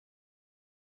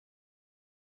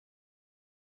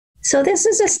So this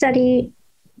is a study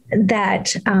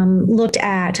that looked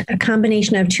at a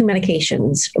combination of two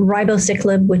medications,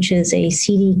 Ribociclib, which is a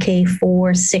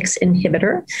CDK4/6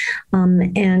 inhibitor,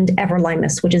 and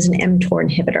Everolimus, which is an mTOR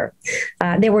inhibitor.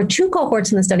 There were two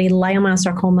cohorts in the study,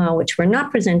 leiomyosarcoma, which were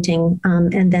not presenting,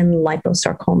 and then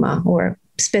liposarcoma, or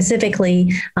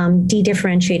specifically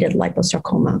dedifferentiated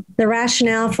liposarcoma. The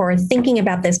rationale for thinking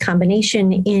about this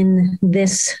combination in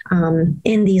these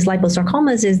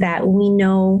liposarcomas is that we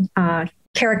know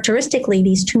characteristically,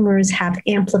 these tumors have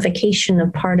amplification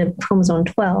of part of chromosome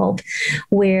 12,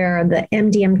 where the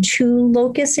MDM2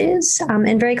 locus is,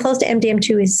 and very close to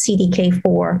MDM2 is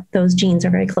CDK4. Those genes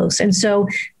are very close. And so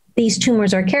these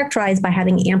tumors are characterized by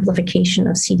having amplification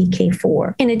of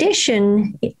CDK4. In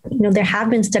addition, there have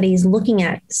been studies looking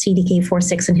at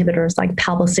CDK4/6 inhibitors like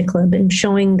palbociclib and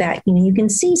showing that you can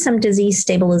see some disease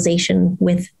stabilization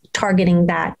with targeting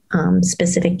that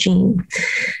specific gene.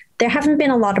 There haven't been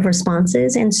a lot of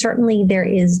responses, and certainly there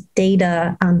is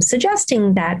data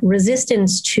suggesting that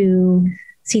resistance to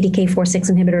CDK4/6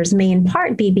 inhibitors may in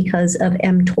part be because of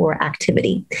mTOR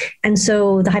activity. And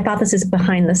so the hypothesis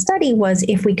behind the study was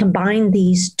if we combine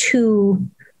these two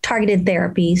targeted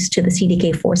therapies to the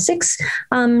CDK4/6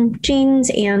 genes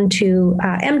and to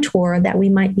mTOR, that we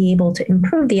might be able to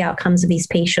improve the outcomes of these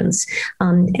patients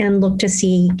and look to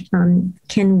see,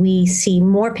 can we see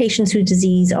more patients whose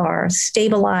disease are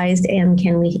stabilized, and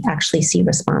can we actually see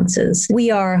responses?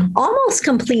 We are almost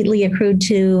completely accrued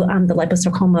to the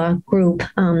liposarcoma group.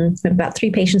 We have about 3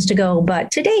 patients to go,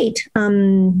 but to date,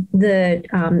 the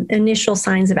initial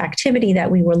signs of activity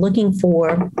that we were looking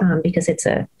for, because it's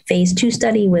a phase 2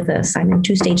 study with a Simon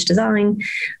 2-stage design,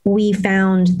 we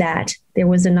found that there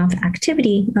was enough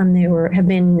activity. There have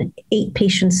been 8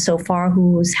 patients so far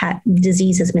whose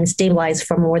disease has been stabilized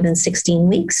for more than 16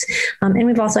 weeks. And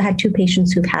we've also had 2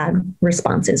 patients who've had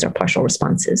responses or partial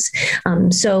responses.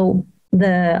 So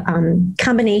the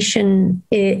combination,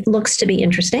 it looks to be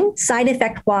interesting. Side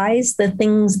effect wise, the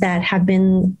things that have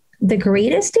been the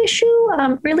greatest issue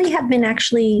really have been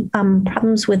actually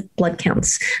problems with blood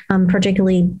counts,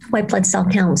 particularly white blood cell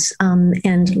counts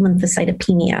and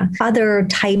lymphocytopenia. Other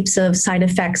types of side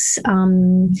effects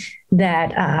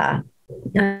that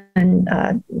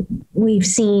we've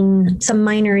seen some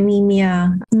minor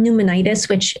anemia, pneumonitis,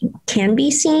 which can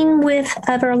be seen with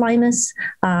Everolimus,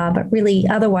 but really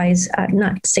otherwise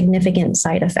not significant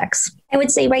side effects. I would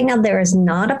say right now there is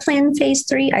not a planned phase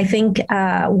 3. I think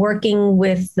working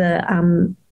with the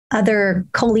other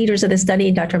co-leaders of the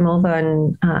study, Dr. Mova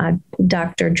and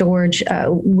Dr. George,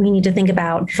 we need to think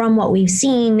about from what we've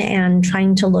seen and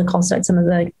trying to look also at some of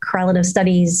the correlative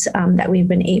studies that we've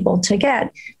been able to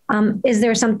get. Is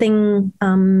there something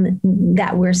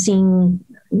that we're seeing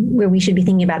where we should be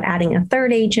thinking about adding a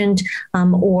third agent,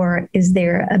 or is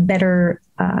there a better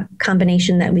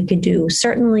combination that we could do?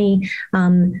 Certainly,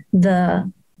 the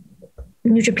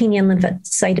neutropenia and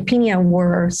lymphocytopenia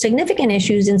were significant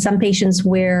issues in some patients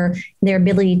where their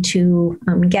ability to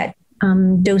get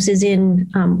doses in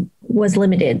was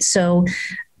limited. So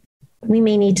we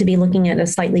may need to be looking at a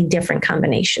slightly different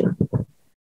combination.